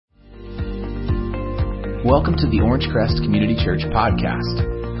Welcome to the Orange Crest Community Church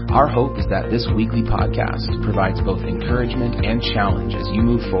podcast. Our hope is that this weekly podcast provides both encouragement and challenge as you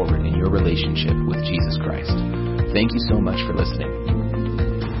move forward in your relationship with Jesus Christ. Thank you so much for listening.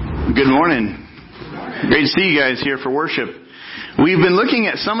 Good morning. Great to see you guys here for worship. We've been looking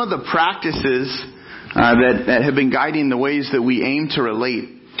at some of the practices that have been guiding the ways that we aim to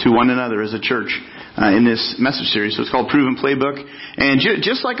relate to one another as a church in this message series. So it's called Proven Playbook. And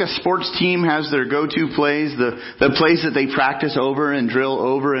just like a sports team has their go-to plays, the plays that they practice over and drill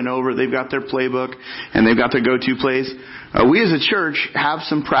over and over, they've got their playbook and they've got their go-to plays. We as a church have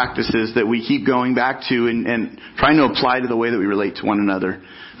some practices that we keep going back to and trying to apply to the way that we relate to one another.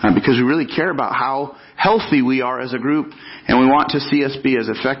 Because we really care about how healthy we are as a group, and we want to see us be as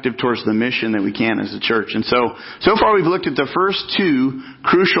effective towards the mission that we can as a church. And so far we've looked at the first two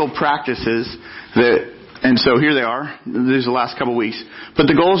crucial practices and so here they are. These are the last couple of weeks. But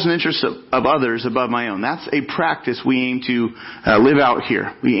the goals and interests of others above my own. That's a practice we aim to live out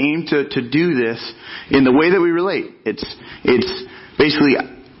here. We aim to do this in the way that we relate. It's basically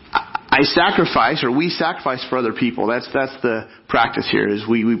we sacrifice for other people. That's the practice here, is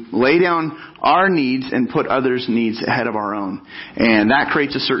we lay down our needs and put others' needs ahead of our own. And that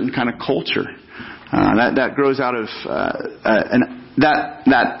creates a certain kind of culture. That grows out of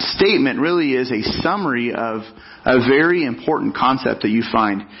that statement really is a summary of a very important concept that you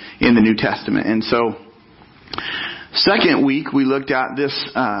find in the New Testament. And so, second week, we looked at this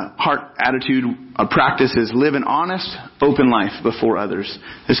heart attitude practice is live an honest, open life before others.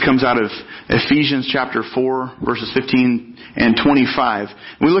 This comes out of Ephesians chapter 4, verses 15 and 25.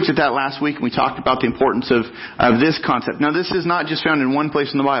 We looked at that last week, and we talked about the importance of this concept. Now, this is not just found in one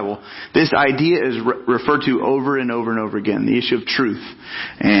place in the Bible. This idea is referred to over and over and over again, the issue of truth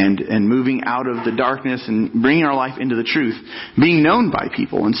and moving out of the darkness and bringing our life into the truth, being known by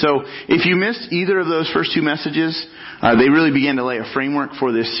people. And so, if you missed either of those first two messages, they really began to lay a framework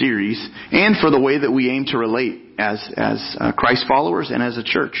for this series and for the way that we aim to relate as Christ followers and as a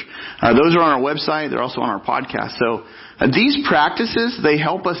church. Those are on our website. They're also on our podcast. So these practices, they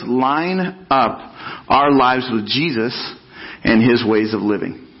help us line up our lives with Jesus and His ways of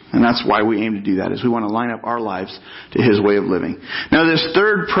living. And that's why we aim to do that, is we want to line up our lives to His way of living. Now, this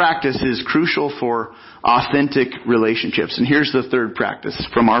third practice is crucial for authentic relationships. And here's the third practice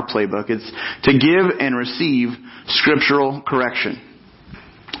from our playbook. It's to give and receive scriptural correction.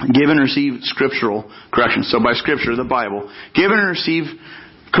 Give and receive scriptural correction. So by Scripture, the Bible. Give and receive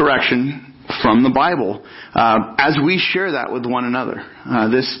correction from the Bible as we share that with one another.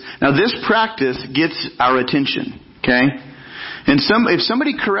 This practice gets our attention. Okay? And if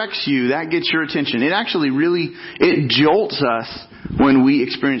somebody corrects you, that gets your attention. It actually it jolts us when we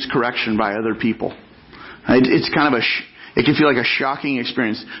experience correction by other people. It's kind of it can feel like a shocking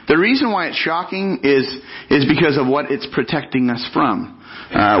experience. The reason why it's shocking is because of what it's protecting us from.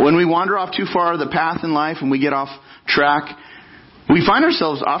 When we wander off too far the path in life and we get off track, we find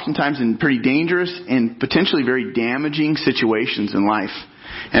ourselves oftentimes in pretty dangerous and potentially very damaging situations in life.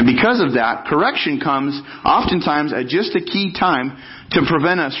 And because of that, correction comes oftentimes at just a key time to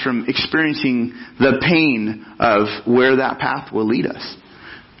prevent us from experiencing the pain of where that path will lead us.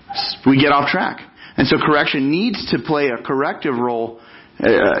 We get off track. And so correction needs to play a corrective role,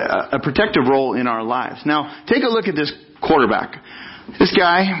 a protective role in our lives. Now, take a look at this quarterback. This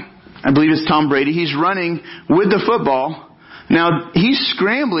guy, I believe it's Tom Brady, he's running with the football. Now, he's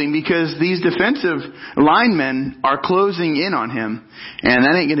scrambling because these defensive linemen are closing in on him, and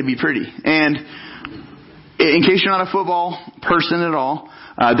that ain't going to be pretty. And in case you're not a football person at all,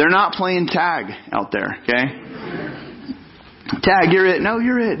 they're not playing tag out there, okay? Tag, you're it. No,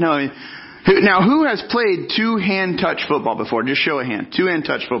 you're it. No. Now, who has played two-hand touch football before? Just show a hand. Two-hand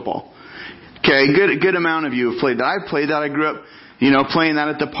touch football. Okay, good amount of you have played that. I played that. I grew up, playing that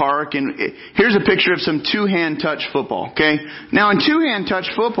at the park. And here's a picture of some two-hand touch football. Okay, now in two-hand touch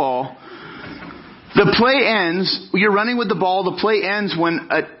football, the play ends. You're running with the ball. The play ends when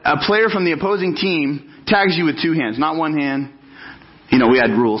a player from the opposing team tags you with two hands, not one hand. We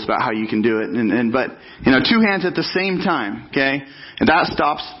had rules about how you can do it, but two hands at the same time. Okay. And that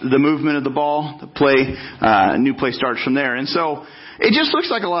stops the movement of the ball. The play, new play starts from there. And so it just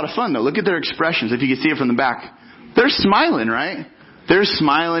looks like a lot of fun, though. Look at their expressions. If you can see it from the back, they're smiling, right? They're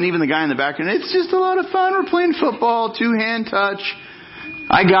smiling. Even the guy in the background. It's just a lot of fun. We're playing football, two-hand touch.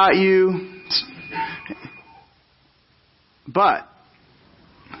 I got you. But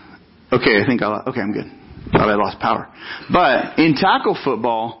I'm good. Thought I lost power. But in tackle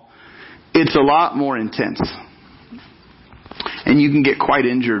football, it's a lot more intense. And you can get quite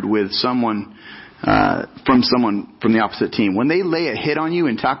injured with someone from someone from the opposite team. When they lay a hit on you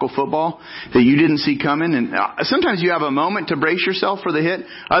in tackle football that you didn't see coming, and sometimes you have a moment to brace yourself for the hit.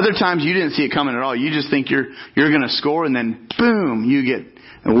 Other times you didn't see it coming at all. You just think you're going to score, and then boom, you get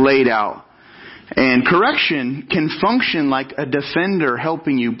laid out. And correction can function like a defender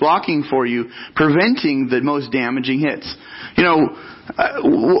helping you, blocking for you, preventing the most damaging hits. You know,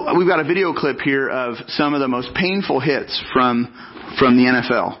 we've got a video clip here of some of the most painful hits from the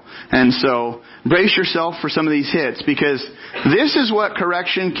NFL. And so brace yourself for some of these hits, because this is what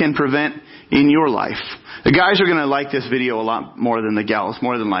correction can prevent in your life. The guys are going to like this video a lot more than the gals,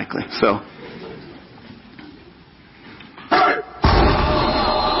 more than likely. So.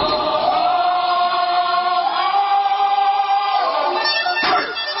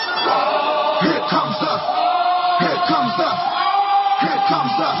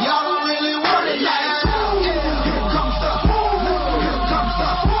 Y'all don't really want it like that. Here comes the. Here comes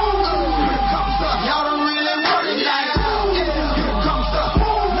the. Here comes the. Y'all don't really want it like that. Here comes the.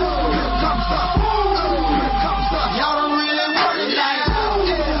 Here comes the. Here comes the. Y'all don't really want it like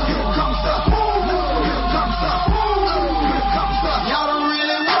that. Here comes the. Here comes the. Here comes the. Y'all don't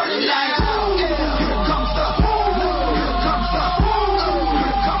really want it like that. Here comes the. Here comes the. Here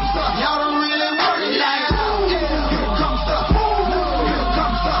comes the.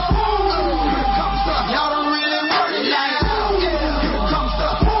 Y'all don't really want it like that. Here comes the.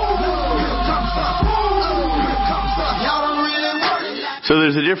 So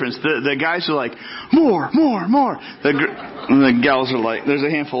there's a difference. The guys are like, more. The gals are like, there's a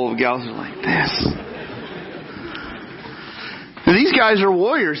handful of gals that are like, this. Now, these guys are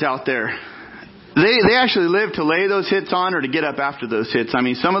warriors out there. They actually live to lay those hits on or to get up after those hits. I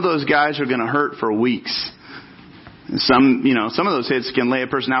mean, some of those guys are going to hurt for weeks. Some of those hits can lay a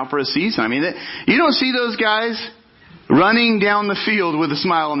person out for a season. I mean, you don't see those guys running down the field with a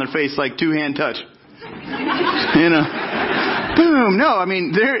smile on their face like two-hand touch. Boom. No, I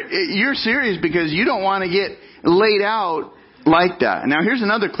mean, you're serious because you don't want to get laid out like that. Now, here's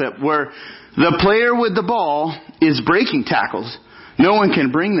another clip where the player with the ball is breaking tackles. No one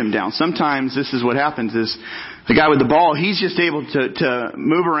can bring them down. Sometimes this is what happens is the guy with the ball, he's just able to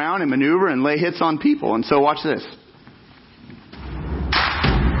move around and maneuver and lay hits on people. And so watch this.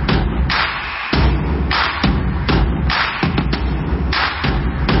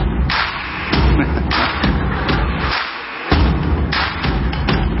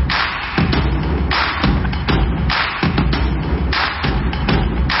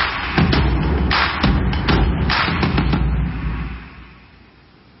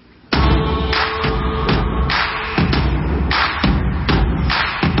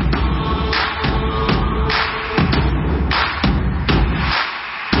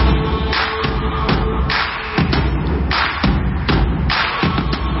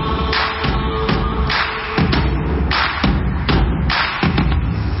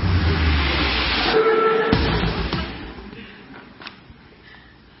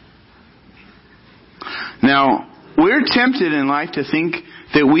 Now, we're tempted in life to think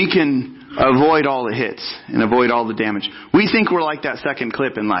that we can avoid all the hits and avoid all the damage. We think we're like that second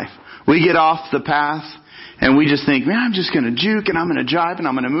clip in life. We get off the path and we just think, man, I'm just going to juke and I'm going to jive and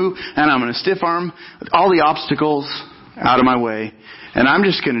I'm going to move and I'm going to stiff arm all the obstacles out of my way. And I'm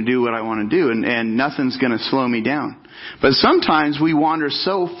just going to do what I want to do and nothing's going to slow me down. But sometimes we wander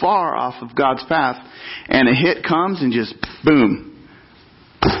so far off of God's path and a hit comes and just boom,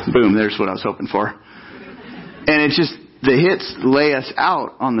 there's what I was hoping for. And it's just, the hits lay us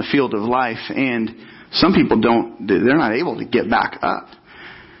out on the field of life, and some people they're not able to get back up.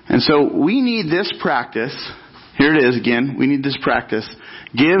 And so we need this practice. Here it is again. We need this practice.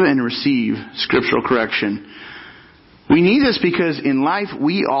 Give and receive scriptural correction. We need this because in life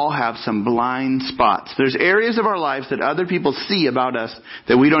we all have some blind spots. There's areas of our lives that other people see about us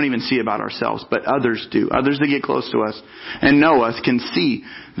that we don't even see about ourselves, but others do. Others that get close to us and know us can see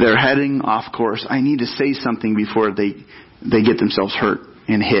they're heading off course. I need to say something before they get themselves hurt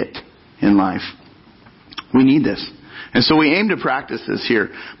and hit in life. We need this. And so we aim to practice this here.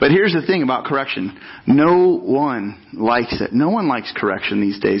 But here's the thing about correction. No one likes it. No one likes correction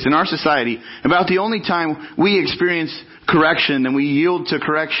these days. In our society, about the only time we experience correction and we yield to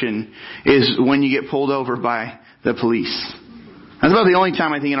correction is when you get pulled over by the police. That's about the only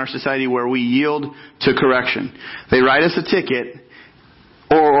time I think in our society where we yield to correction. They write us a ticket,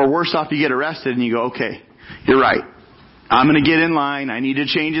 or worse off, you get arrested and you go, okay, you're right. I'm going to get in line. I need to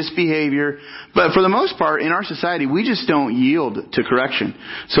change this behavior. But for the most part, in our society, we just don't yield to correction.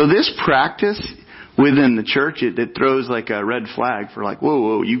 So this practice within the church, it throws like a red flag for like,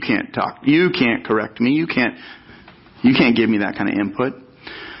 whoa, you can't talk. You can't correct me. You can't give me that kind of input.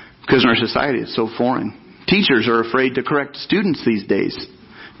 Because in our society it's so foreign. Teachers are afraid to correct students these days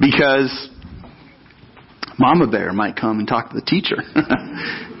because Mama Bear might come and talk to the teacher.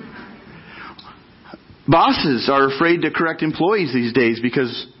 Bosses are afraid to correct employees these days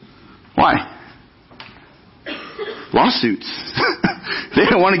because, why? Lawsuits. They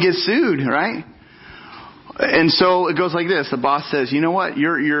don't want to get sued, right? And so it goes like this. The boss says, you know what?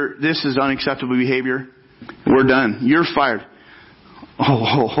 This is unacceptable behavior. We're done. You're fired.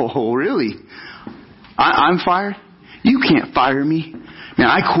 Oh, really? I'm fired? You can't fire me. Man,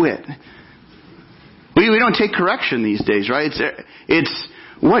 I quit. We don't take correction these days, right? It's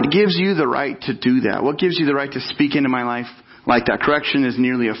what gives you the right to do that? What gives you the right to speak into my life like that? Correction is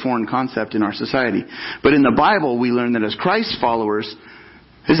nearly a foreign concept in our society. But in the Bible, we learn that as Christ followers,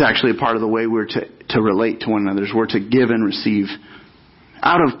 this is actually a part of the way we're to relate to one another. We're to give and receive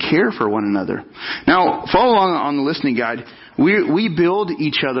out of care for one another. Now, follow along on the listening guide. We build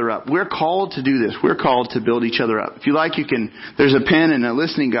each other up. We're called to do this. We're called to build each other up. If you like, there's a pen and a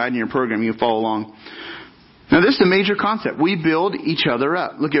listening guide in your program. You can follow along. Now, this is a major concept. We build each other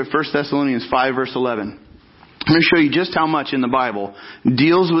up. Look at 1 Thessalonians 5, verse 11. I'm going to show you just how much in the Bible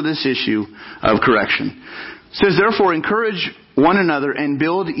deals with this issue of correction. It says, therefore, encourage one another and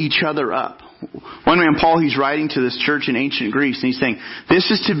build each other up. One man, Paul, he's writing to this church in ancient Greece, and he's saying, this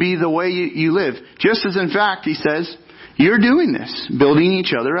is to be the way you live. Just as, in fact, he says, you're doing this, building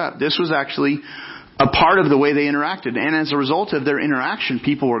each other up. This was actually a part of the way they interacted. And as a result of their interaction,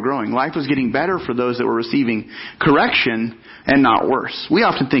 people were growing. Life was getting better for those that were receiving correction and not worse. We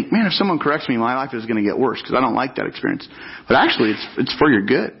often think, man, if someone corrects me, my life is going to get worse because I don't like that experience. But actually, it's for your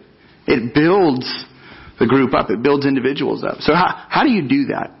good. It builds the group up. It builds individuals up. So how do you do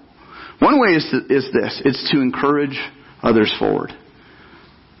that? One way is this. It's to encourage others forward.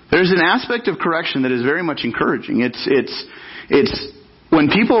 There's an aspect of correction that is very much encouraging. It's when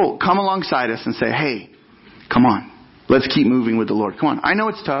people come alongside us and say, hey, come on, let's keep moving with the Lord. Come on. I know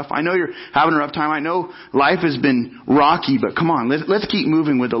it's tough. I know you're having a rough time. I know life has been rocky, but come on, let's keep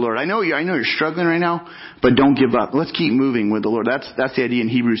moving with the Lord. I know you're struggling right now, but don't give up. Let's keep moving with the Lord. That's the idea in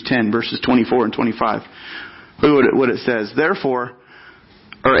Hebrews 10, verses 24 and 25. Look at what it says. Therefore,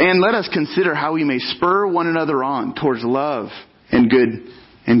 and let us consider how we may spur one another on towards love and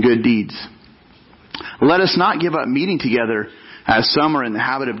good deeds. Let us not give up meeting together as some are in the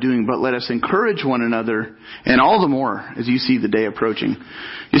habit of doing, but let us encourage one another, and all the more as you see the day approaching.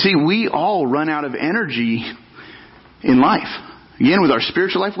 You see, we all run out of energy in life. Again, with our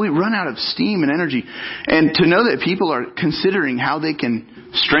spiritual life, we run out of steam and energy. And to know that people are considering how they can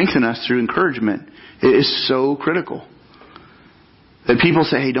strengthen us through encouragement is so critical. That people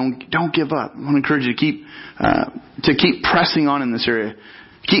say, hey, don't give up. I want to encourage you to keep pressing on in this area.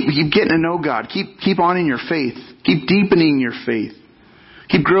 Keep getting to know God. Keep on in your faith. Keep deepening your faith.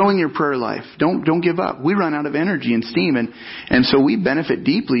 Keep growing your prayer life. Don't give up. We run out of energy and steam, and so we benefit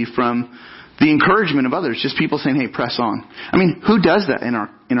deeply from the encouragement of others. Just people saying, hey, press on. I mean, who does that in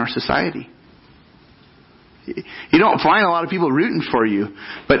our society? You don't find a lot of people rooting for you,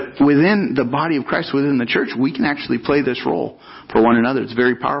 but within the body of Christ, within the church, we can actually play this role for one another. It's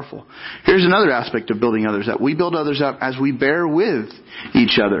very powerful. Here's another aspect of building others up. We build others up as we bear with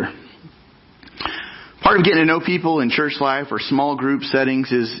each other. Part of getting to know people in church life or small group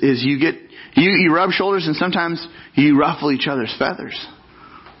settings is you rub shoulders and sometimes you ruffle each other's feathers.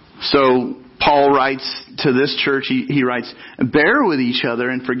 So Paul writes to this church, he writes, bear with each other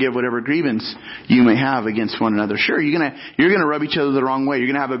and forgive whatever grievance you may have against one another. Sure, you're gonna rub each other the wrong way. You're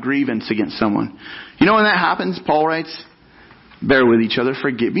gonna have a grievance against someone. You know when that happens, Paul writes, bear with each other,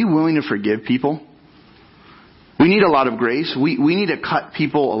 forgive. Be willing to forgive people. We need a lot of grace. We need to cut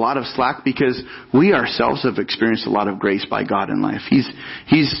people a lot of slack because we ourselves have experienced a lot of grace by God in life.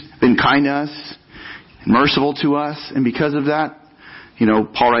 He's been kind to us, merciful to us, and because of that,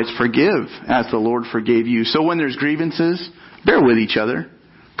 Paul writes, forgive as the Lord forgave you. So when there's grievances, bear with each other.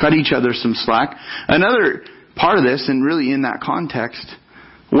 Cut each other some slack. Another part of this, and really in that context,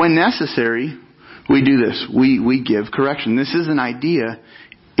 when necessary, we do this. We give correction. This is an idea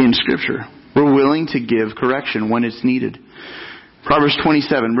in Scripture. We're willing to give correction when it's needed. Proverbs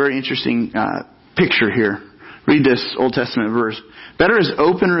 27, very interesting picture here. Read this Old Testament verse. Better is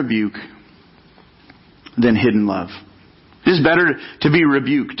open rebuke than hidden love. It is better to be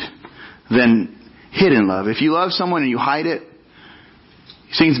rebuked than hidden love. If you love someone and you hide it,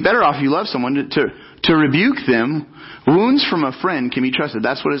 he's saying it's better off if you love someone to rebuke them. Wounds from a friend can be trusted.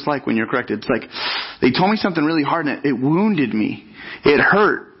 That's what it's like when you're corrected. It's like, they told me something really hard and it wounded me. It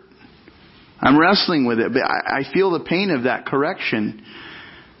hurt. I'm wrestling with it, but I feel the pain of that correction.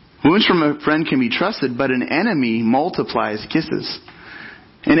 Wounds from a friend can be trusted, but an enemy multiplies kisses.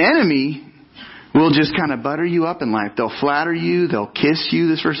 An enemy will just kind of butter you up in life. They'll flatter you. They'll kiss you,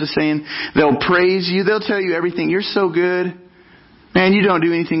 this verse is saying. They'll praise you. They'll tell you everything. You're so good. Man, you don't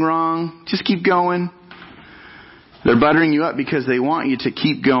do anything wrong. Just keep going. They're buttering you up because they want you to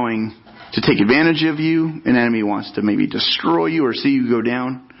keep going, to take advantage of you. An enemy wants to maybe destroy you or see you go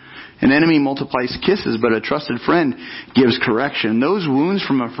down. An enemy multiplies kisses, but a trusted friend gives correction. Those wounds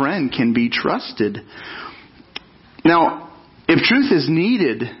from a friend can be trusted. Now, if truth is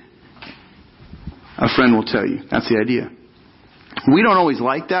needed, a friend will tell you. That's the idea. We don't always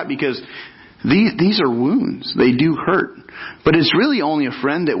like that because these are wounds. They do hurt. But it's really only a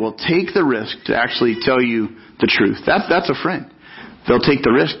friend that will take the risk to actually tell you the truth. That's a friend. They'll take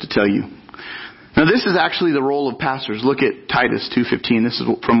the risk to tell you. Now this is actually the role of pastors. Look at Titus 2:15. This is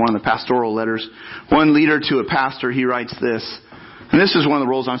from one of the pastoral letters. One leader to a pastor, he writes this. And this is one of the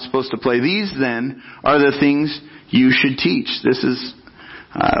roles I'm supposed to play. These then are the things you should teach. This is,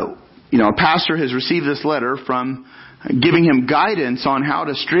 a pastor has received this letter from giving him guidance on how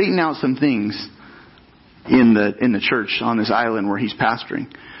to straighten out some things in the church on this island where he's pastoring.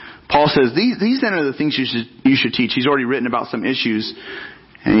 Paul says, these then are the things you should teach. He's already written about some issues,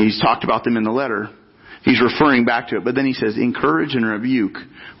 and he's talked about them in the letter. He's referring back to it. But then he says, encourage and rebuke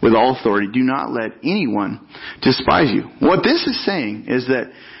with all authority. Do not let anyone despise you. What this is saying is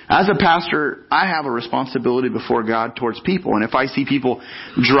that as a pastor, I have a responsibility before God towards people. And if I see people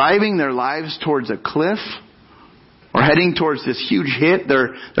driving their lives towards a cliff or heading towards this huge hit,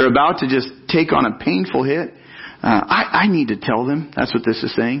 they're about to just take on a painful hit, I need to tell them. That's what this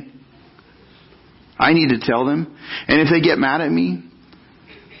is saying. I need to tell them. And if they get mad at me,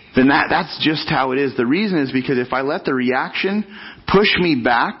 then that's just how it is. The reason is because if I let the reaction push me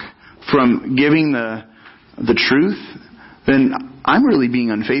back from giving the truth, then I'm really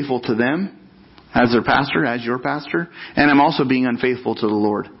being unfaithful to them as their pastor, as your pastor, and I'm also being unfaithful to the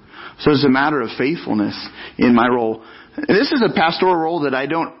Lord. So it's a matter of faithfulness in my role. This is a pastoral role that I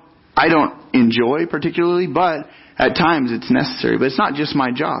don't enjoy particularly, but at times it's necessary. But it's not just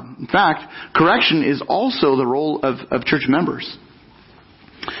my job. In fact, correction is also the role of church members.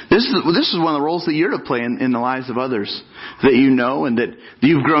 This is one of the roles that you're to play in the lives of others that you know and that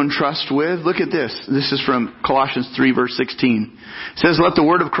you've grown trust with. Look at this. This is from Colossians 3 verse 16. It says, let the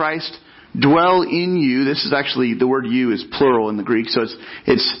word of Christ dwell in you. This is actually, the word you is plural in the Greek. So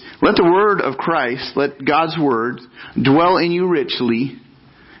it's let the word of Christ, let God's word dwell in you richly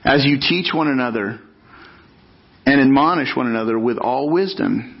as you teach one another and admonish one another with all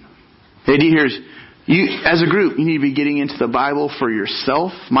wisdom. The idea here is, you, as a group, you need to be getting into the Bible for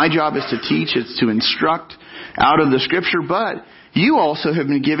yourself. My job is to teach, it's to instruct out of the Scripture, but you also have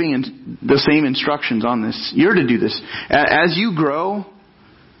been giving the same instructions on this. You're to do this. As you grow,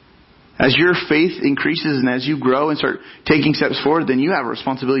 as your faith increases and as you grow and start taking steps forward, then you have a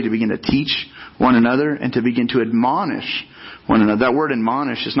responsibility to begin to teach one another and to begin to admonish one another. That word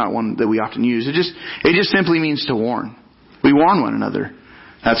admonish is not one that we often use. It just simply means to warn. We warn one another.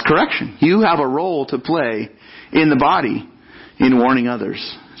 That's correction. You have a role to play in the body in warning others.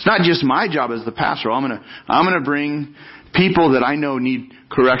 It's not just my job as the pastor. I'm gonna bring people that I know need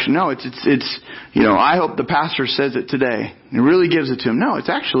correction. No, it's I hope the pastor says it today. It really gives it to him. No, it's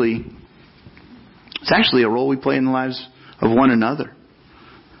actually a role we play in the lives of one another.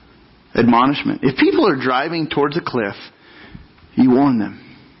 Admonishment. If people are driving towards a cliff, you warn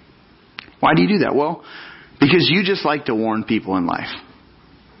them. Why do you do that? Well, because you just like to warn people in life.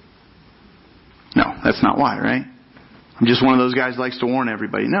 No, that's not why, right? I'm just one of those guys who likes to warn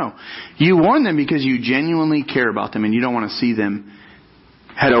everybody. No. You warn them because you genuinely care about them and you don't want to see them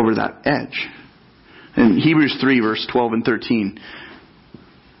head over that edge. In Hebrews 3, verse 12 and 13,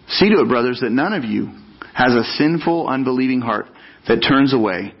 see to it, brothers, that none of you has a sinful, unbelieving heart that turns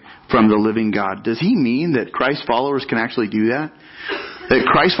away from the living God. Does he mean that Christ followers can actually do that? That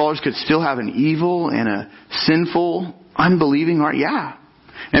Christ followers could still have an evil and a sinful, unbelieving heart? Yeah.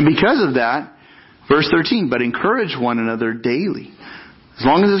 And because of that, verse 13, but encourage one another daily, as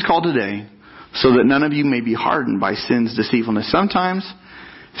long as it's called today, so that none of you may be hardened by sin's deceitfulness. Sometimes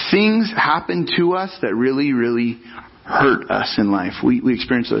things happen to us that really, really hurt us in life. We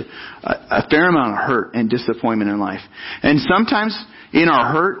experience a fair amount of hurt and disappointment in life. And sometimes in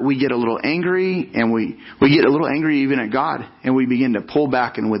our hurt, we get a little angry, and we get a little angry even at God, and we begin to pull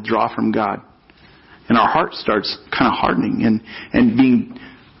back and withdraw from God. And our heart starts kind of hardening and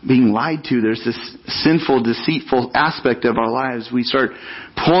being lied to. There's this sinful, deceitful aspect of our lives. We start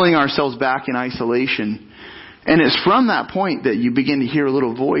pulling ourselves back in isolation. And it's from that point that you begin to hear a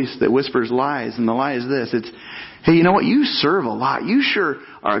little voice that whispers lies. And the lie is this. It's, hey, you know what? You serve a lot. You sure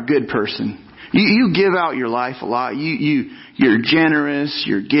are a good person. You give out your life a lot. You're generous,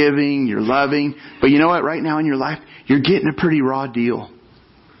 you're giving, you're loving. But you know what? Right now in your life, you're getting a pretty raw deal.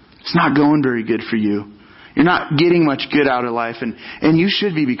 It's not going very good for you. You're not getting much good out of life. And you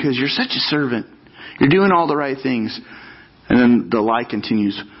should be, because you're such a servant. You're doing all the right things. And then the lie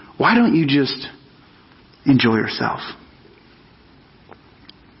continues. Why don't you just enjoy yourself?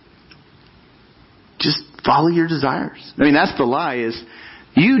 Just follow your desires. I mean, that's the lie, is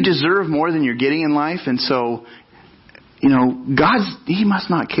you deserve more than you're getting in life. And so, He must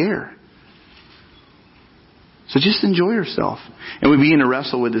not care. So just enjoy yourself. And we begin to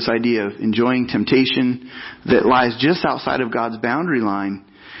wrestle with this idea of enjoying temptation that lies just outside of God's boundary line.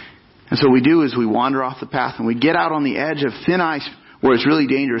 And so what we do is we wander off the path and we get out on the edge of thin ice where it's really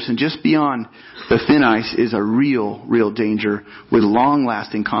dangerous. And just beyond the thin ice is a real danger with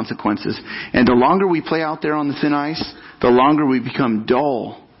long-lasting consequences. And the longer we play out there on the thin ice, the longer we become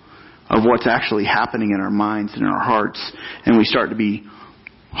dull of what's actually happening in our minds and in our hearts. And we start to be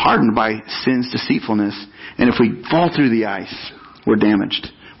hardened by sin's deceitfulness. And if we fall through the ice, we're damaged.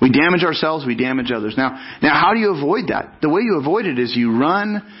 We damage ourselves, we damage others. Now how do you avoid that? The way you avoid it is you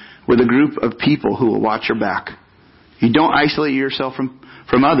run with a group of people who will watch your back. You don't isolate yourself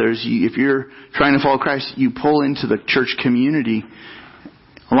from others. If you're trying to follow Christ, you pull into the church community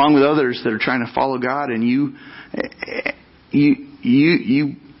along with others that are trying to follow God, and you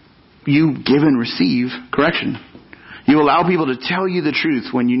give and receive correction. You allow people to tell you the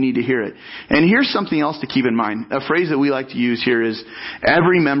truth when you need to hear it. And here's something else to keep in mind. A phrase that we like to use here is,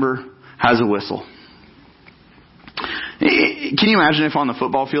 every member has a whistle. Can you imagine if on the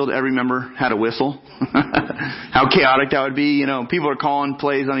football field every member had a whistle? How chaotic that would be. People are calling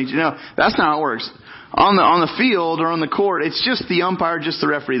plays on each. That's not how it works. On the field or on the court, it's just the umpire, just the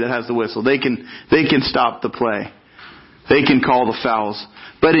referee that has the whistle. They can stop the play. They can call the fouls.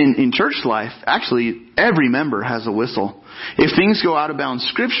 But in church life, actually, every member has a whistle. If things go out of bounds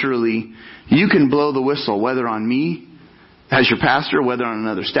scripturally, you can blow the whistle, whether on me as your pastor, whether on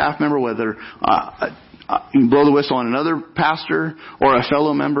another staff member, whether you can blow the whistle on another pastor or a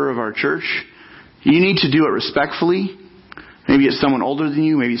fellow member of our church. You need to do it respectfully. Maybe it's someone older than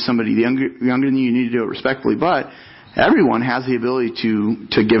you, maybe it's somebody younger than you. You need to do it respectfully. But everyone has the ability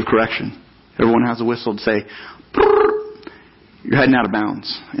to give correction. Everyone has a whistle to say, you're heading out of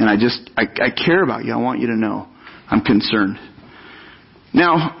bounds. And I care about you. I want you to know. I'm concerned.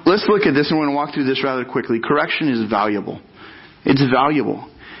 Now, let's look at this, and we're going to walk through this rather quickly. Correction is valuable. It's valuable.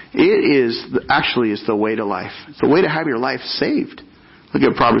 It's the way to life. It's the way to have your life saved. Look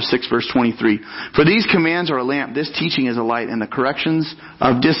at Proverbs 6, verse 23. For these commands are a lamp, this teaching is a light, and the corrections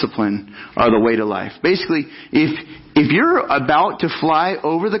of discipline are the way to life. Basically, if you're about to fly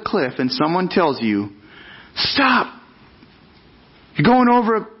over the cliff and someone tells you, stop, you're going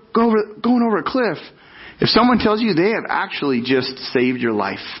over a cliff. If someone tells you, they have actually just saved your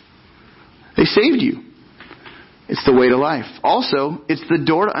life. They saved you. It's the way to life. Also, it's the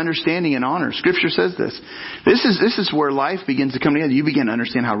door to understanding and honor. Scripture says this. This is where life begins to come together. You begin to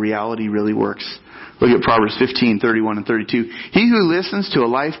understand how reality really works. Look at Proverbs 15, 31 and 32. He who listens to a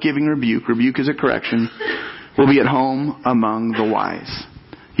life-giving rebuke is a correction, will be at home among the wise.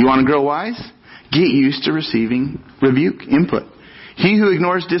 You want to grow wise? Get used to receiving rebuke, input. He who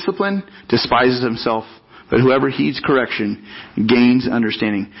ignores discipline despises himself, but whoever heeds correction gains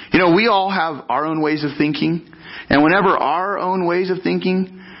understanding. We all have our own ways of thinking. And whenever our own ways of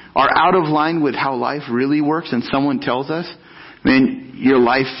thinking are out of line with how life really works, and someone tells us, your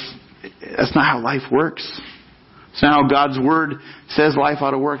life, that's not how life works. It's not how God's Word says life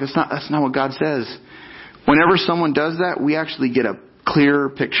ought to work. That's not what God says. Whenever someone does that, we actually get a clearer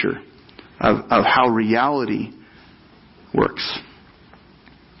picture of how reality works.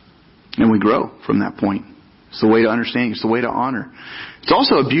 And we grow from that point. It's the way to understanding. It's the way to honor. It's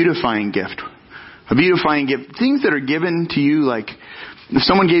also a beautifying gift. A beautifying gift. Things that are given to you, like if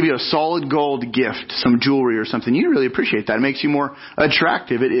someone gave you a solid gold gift, some jewelry or something, you really appreciate that. It makes you more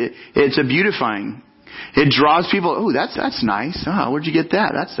attractive. It's a beautifying. It draws people. Oh, that's nice. Oh, where'd you get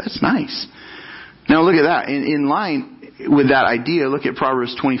that? That's nice. Now look at that. In line with that idea, look at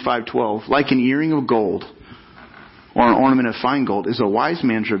Proverbs 25:12. Like an earring of gold or an ornament of fine gold is a wise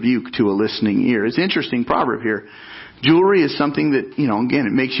man's rebuke to a listening ear. It's an interesting proverb here. Jewelry is something that, again,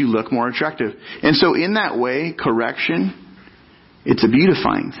 it makes you look more attractive. And so in that way, correction, it's a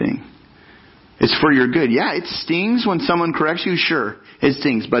beautifying thing. It's for your good. Yeah, it stings when someone corrects you. Sure, it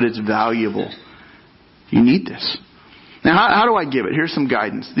stings, but it's valuable. You need this. Now, how do I give it? Here's some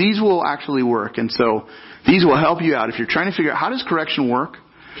guidance. These will actually work. And so these will help you out. If you're trying to figure out how does correction work,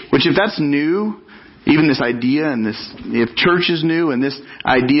 which if that's new, even this idea and if church is new and this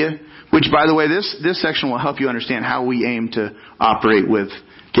idea, Which, by the way, this section will help you understand how we aim to operate with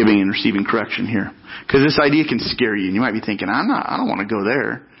giving and receiving correction here. Because this idea can scare you. And you might be thinking, I don't want to go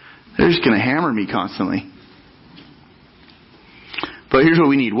there. They're just going to hammer me constantly. But here's what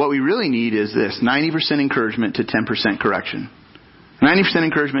we need. What we really need is this: 90% encouragement to 10% correction. 90%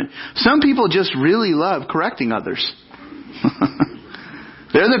 encouragement. Some people just really love correcting others.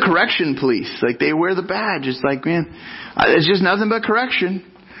 They're the correction police. Like, they wear the badge. It's like, man, it's just nothing but correction.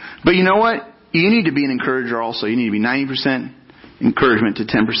 But you know what? You need to be an encourager also. You need to be 90% encouragement to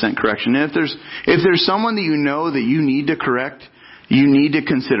 10% correction. And if there's someone that you know that you need to correct, you need to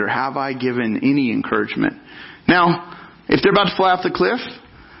consider, have I given any encouragement? Now, if they're about to fly off the cliff,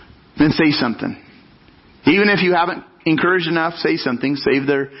 then say something. Even if you haven't encouraged enough, say something. Save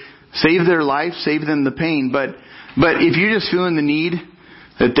their life, save them the pain. But if you're just feeling the need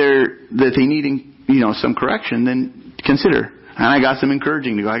that they need, some correction, then consider. And I got some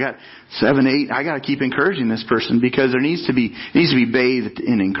encouraging to go. I got 7, 8. I got to keep encouraging this person because it needs to be bathed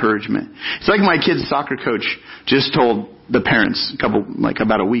in encouragement. It's like my kid's soccer coach just told the parents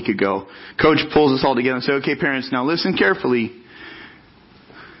about a week ago. Coach pulls us all together and said, "Okay, parents, now listen carefully.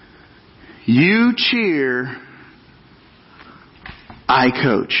 You cheer, I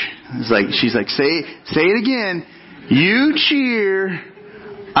coach." She's like, say it again. You cheer,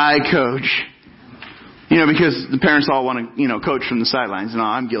 I coach. Because the parents all want to, coach from the sidelines. And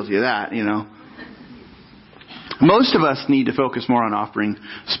I'm guilty of that, Most of us need to focus more on offering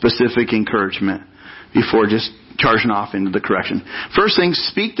specific encouragement before just charging off into the correction. First thing,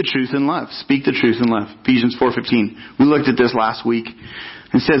 speak the truth in love. Speak the truth in love. Ephesians 4:15. We looked at this last week.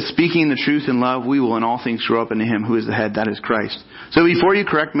 It says, speaking the truth in love, we will in all things grow up into Him who is the head, that is Christ. So before you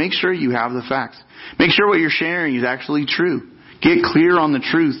correct, make sure you have the facts. Make sure what you're sharing is actually true. Get clear on the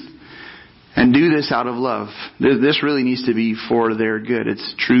truth. And do this out of love. This really needs to be for their good.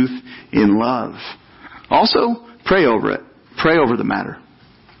 It's truth in love. Also, pray over it. Pray over the matter.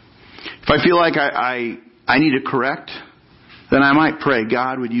 If I feel like I need to correct, then I might pray,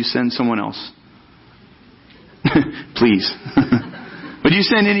 God, would you send someone else? Please. Would you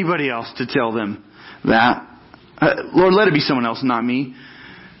send anybody else to tell them that? Lord, let it be someone else, not me.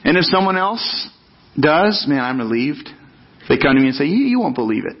 And if someone else does, man, I'm relieved. If they come to me and say, you won't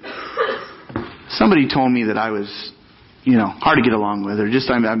believe it. Somebody told me that I was, hard to get along with, or just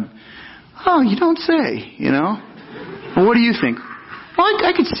oh, you don't say, Well, what do you think? Well,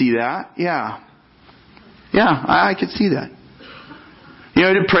 I could see that. Yeah, I could see that.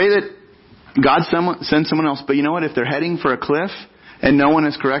 To pray that God send someone else. But you know what? If they're heading for a cliff and no one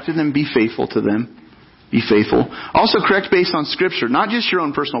has corrected them, be faithful to them. Be faithful. Also correct based on Scripture, not just your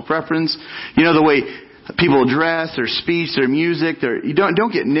own personal preference. The way people dress, their speech, their music. You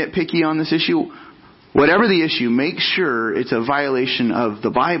don't get nitpicky on this issue. Whatever the issue, make sure it's a violation of the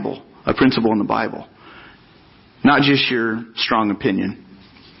Bible, a principle in the Bible. Not just your strong opinion.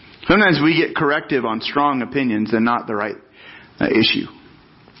 Sometimes we get corrective on strong opinions and not the right issue.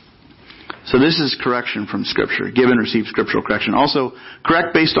 So this is correction from Scripture. Give and receive scriptural correction. Also,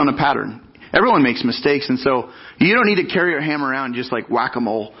 correct based on a pattern. Everyone makes mistakes, and so you don't need to carry your hammer around just like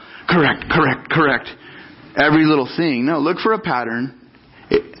whack-a-mole. Correct. Every little thing. No, look for a pattern.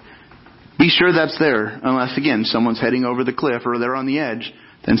 Be sure that's there. Unless, again, someone's heading over the cliff or they're on the edge,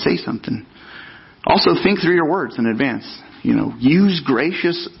 then say something. Also, think through your words in advance. Use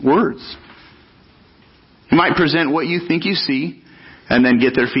gracious words. You might present what you think you see and then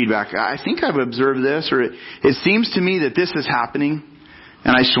get their feedback. I think I've observed this, or it seems to me that this is happening,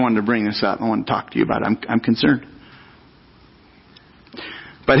 and I just wanted to bring this up. I want to talk to you about it. I'm concerned.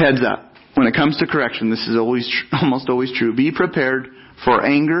 But heads up. When it comes to correction, this is almost always true. Be prepared for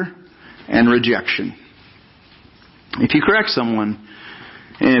anger and rejection. If you correct someone,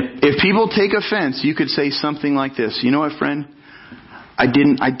 if people take offense, you could say something like this. You know what, friend? I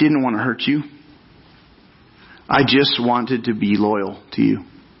didn't want to hurt you. I just wanted to be loyal to you.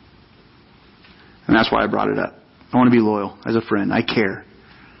 And that's why I brought it up. I want to be loyal as a friend. I care.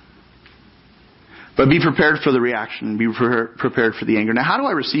 But be prepared for the reaction. Be prepared for the anger. Now, how do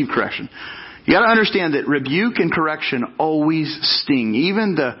I receive correction? You got to understand that rebuke and correction always sting.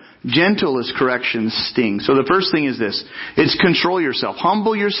 Even the gentlest corrections sting. So the first thing is this. It's control yourself.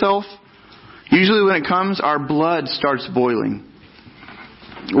 Humble yourself. Usually when it comes, our blood starts boiling.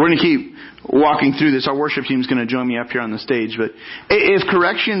 We're going to keep walking through this. Our worship team is going to join me up here on the stage. But if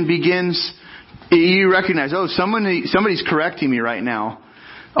correction begins, you recognize, somebody's correcting me right now.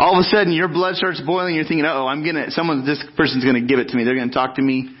 All of a sudden, your blood starts boiling. You're thinking, this person's going to give it to me. They're going to talk to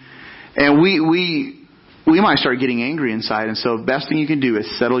me. And we might start getting angry inside. And so the best thing you can do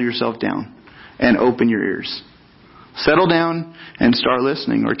is settle yourself down and open your ears. Settle down and start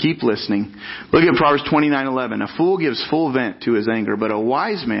listening, or keep listening. Look at Proverbs 29:11. A fool gives full vent to his anger, but a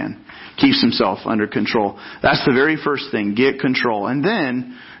wise man keeps himself under control. That's the very first thing. Get control. And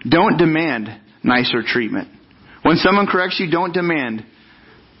then, don't demand nicer treatment. When someone corrects you, don't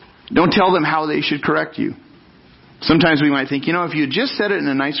tell them how they should correct you. Sometimes we might think, if you had just said it in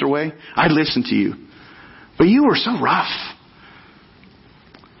a nicer way, I'd listen to you. But you were so rough.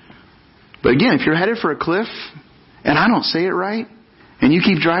 But again, if you're headed for a cliff and I don't say it right and you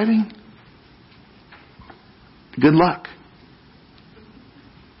keep driving, good luck.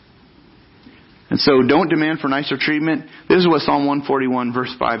 And so don't demand for nicer treatment. This is what Psalm 141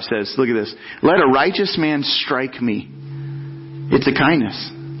 verse 5 says. Look at this. Let a righteous man strike me. It's a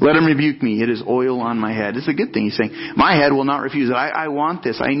kindness. Let him rebuke me. It is oil on my head. It's a good thing. He's saying, my head will not refuse it. I want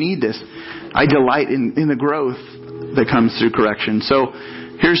this. I need this. I delight in the growth that comes through correction. So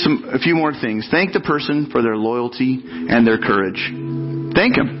here's a few more things. Thank the person for their loyalty and their courage.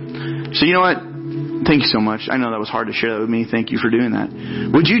 Thank him. So you know what? Thank you so much. I know that was hard to share that with me. Thank you for doing that.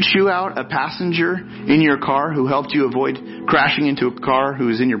 Would you chew out a passenger in your car who helped you avoid crashing into a car who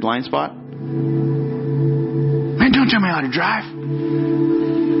was in your blind spot? Man, don't tell me how to drive.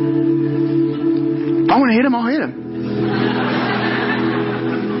 If I want to hit him, I'll hit him.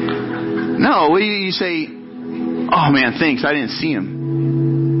 No, you say, oh man, thanks, I didn't see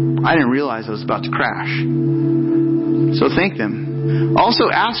him. I didn't realize I was about to crash. So thank them. Also,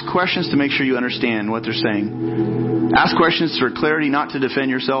 ask questions to make sure you understand what they're saying. Ask questions for clarity, not to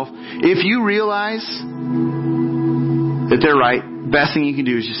defend yourself. If you realize that they're right, best thing you can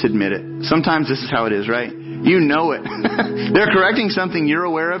do is just admit it. Sometimes this is how it is, right? You know it. They're correcting something you're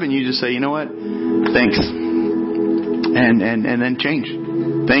aware of, and you just say, you know what? Thanks. And then change.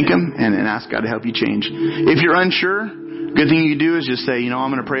 Thank Him and ask God to help you change. If you're unsure, good thing you do is just say, I'm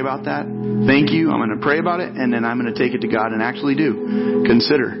going to pray about that. Thank you. I'm going to pray about it, and then I'm going to take it to God and actually do.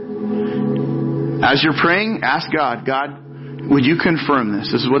 Consider. As you're praying, ask God, would you confirm this?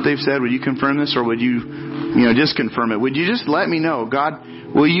 This is what they've said. Would you confirm this, or would you just confirm it? Would you just let me know? God,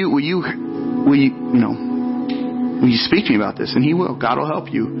 will you speak to me about this? And He will. God will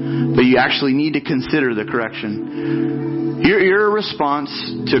help you. But you actually need to consider the correction. Your response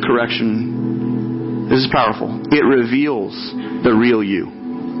to correction, this is powerful. It reveals the real you.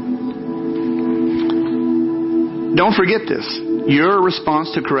 Don't forget this. Your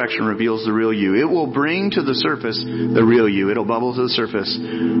response to correction reveals the real you. It will bring to the surface the real you. It'll bubble to the surface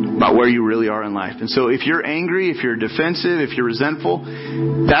about where you really are in life. And so if you're angry, if you're defensive, if you're resentful,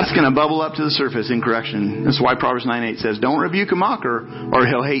 that's going to bubble up to the surface in correction. That's why Proverbs 9:8 says, don't rebuke a mocker or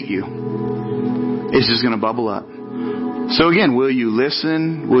he'll hate you. It's just going to bubble up. So again, will you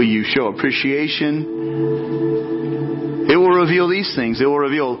listen? Will you show appreciation? It will reveal these things. It will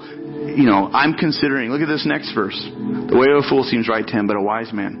reveal, I'm considering. Look at this next verse. The way of a fool seems right to him, but a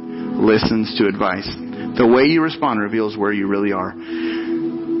wise man listens to advice. The way you respond reveals where you really are.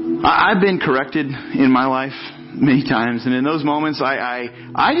 I've been corrected in my life many times, and in those moments, I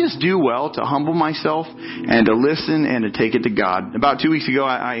just do well to humble myself and to listen and to take it to God. About 2 weeks ago,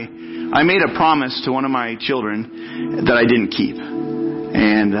 I made a promise to one of my children that I didn't keep,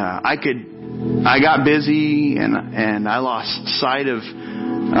 and I got busy and I lost sight of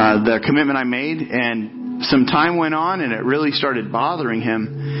the commitment I made, and some time went on, and it really started bothering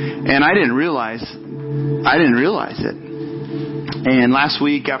him, and I didn't realize it. And last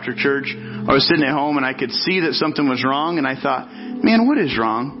week after church, I was sitting at home, and I could see that something was wrong, and I thought, man, what is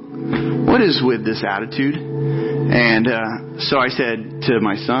wrong? What is with this attitude? And so I said to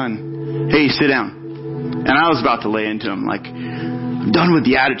my son, hey, sit down. And I was about to lay into him, like, I'm done with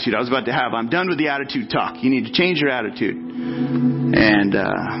the attitude I'm done with the attitude talk. You need to change your attitude. And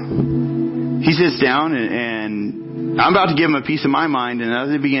he sits down, and I'm about to give him a piece of my mind, and as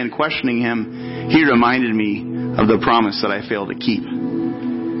I began questioning him, he reminded me of the promise that I failed to keep.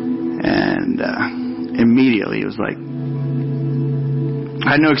 And immediately it was like,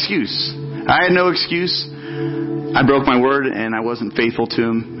 I had no excuse. I broke my word, and I wasn't faithful to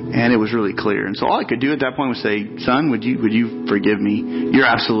him, and it was really clear. And so all I could do at that point was say, son, would you forgive me? You're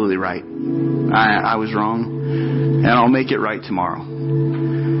absolutely right. I was wrong, and I'll make it right tomorrow.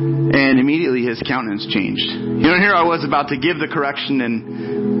 And immediately his countenance changed. Here I was about to give the correction, and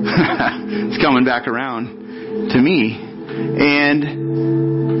it's coming back around to me. And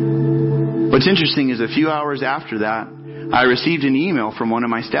what's interesting is a few hours after that, I received an email from one of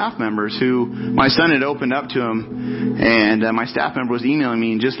my staff members who my son had opened up to him, and my staff member was emailing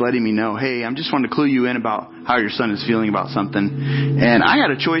me and just letting me know, hey, I'm just wanting to clue you in about how your son is feeling about something. And I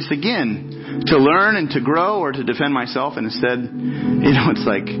had a choice again to learn and to grow or to defend myself, and instead, it's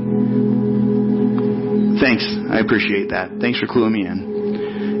like, Thanks. I appreciate that. Thanks for cluing me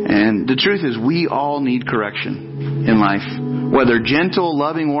in. And the truth is, we all need correction in life. Whether gentle,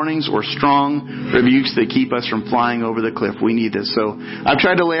 loving warnings or strong rebukes that keep us from flying over the cliff, we need this. So I've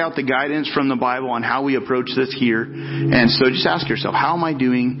tried to lay out the guidance from the Bible on how we approach this here. And so just ask yourself, how am I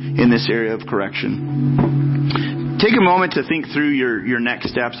doing in this area of correction? Take a moment to think through your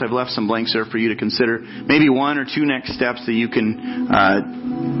next steps. I've left some blanks there for you to consider. Maybe one or two next steps that you can,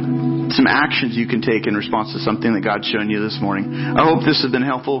 some actions you can take in response to something that God's shown you this morning. I hope this has been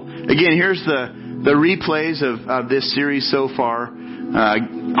helpful. Again, here's the replays of this series so far.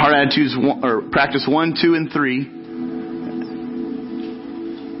 Heart Attitudes, or Practice 1, 2, and 3.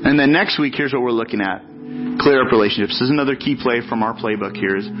 And then next week, here's what we're looking at. Clear up relationships. This is another key play from our playbook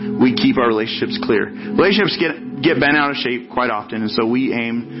here, is we keep our relationships clear. Relationships get bent out of shape quite often, and so we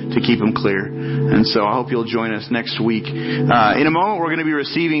aim to keep them clear. And so I hope you'll join us next week. In a moment, we're going to be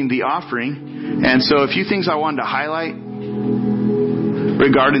receiving the offering. And so a few things I wanted to highlight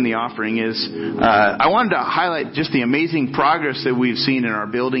regarding the offering is, I wanted to highlight just the amazing progress that we've seen in our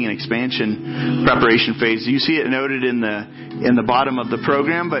building and expansion preparation phase. You see it noted in the bottom of the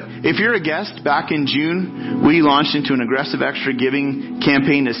program. But if you're a guest, back in June, we launched into an aggressive extra giving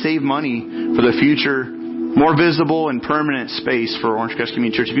campaign to save money for the future, more visible and permanent space for Orange Crest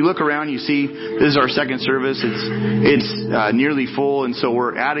Community Church. If you look around, you see this is our second service. It's nearly full, and so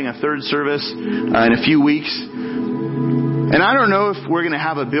we're adding a third service in a few weeks. And I don't know if we're going to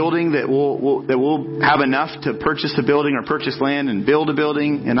have a building that will have enough to purchase a building or purchase land and build a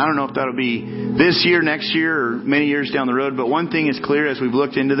building. And I don't know if that'll be this year, next year, or many years down the road. But one thing is clear as we've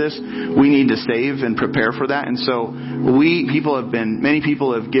looked into this, we need to save and prepare for that. And so many people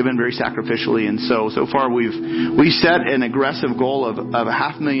have given very sacrificially. And so far we set an aggressive goal of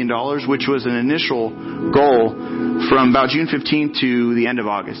 $500,000, which was an initial goal from about June 15th to the end of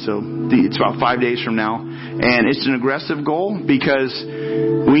August. So it's about 5 days from now. And it's an aggressive goal because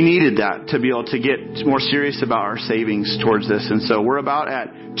we needed that to be able to get more serious about our savings towards this. And so we're about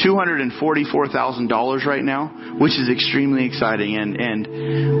at $244,000 right now, which is extremely exciting. And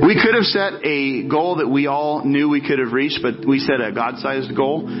we could have set a goal that we all knew we could have reached, but we set a God-sized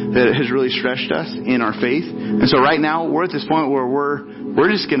goal that has really stretched us in our faith. And so right now we're at this point where we're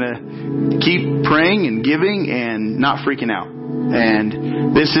just going to keep praying and giving and not freaking out.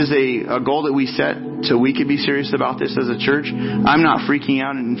 And this is a goal that we set so we could be serious about this as a church. I'm not freaking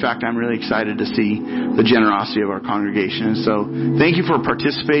out. And in fact, I'm really excited to see the generosity of our congregation. And so thank you for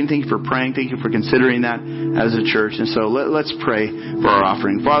participating. Thank you for praying. Thank you for considering that as a church. And so let's pray for our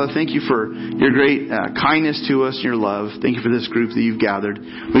offering. Father, thank you for your great kindness to us, your love. Thank you for this group that you've gathered.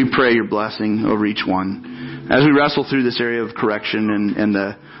 We pray your blessing over each one. As we wrestle through this area of correction and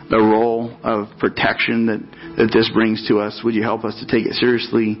the role of protection that this brings to us, would you help us to take it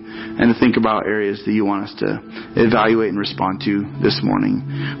seriously and to think about areas that you want us to evaluate and respond to this morning.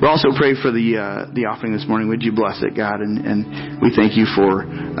 We also pray for the offering this morning. Would you bless it, God? And we thank you for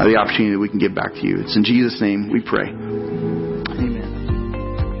the opportunity that we can give back to you. It's in Jesus' name we pray. Amen.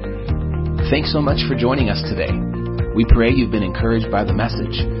 Thanks so much for joining us today. We pray you've been encouraged by the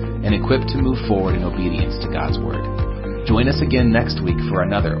message and equipped to move forward in obedience to God's Word. Join us again next week for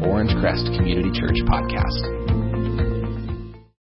another Orange Crest Community Church podcast.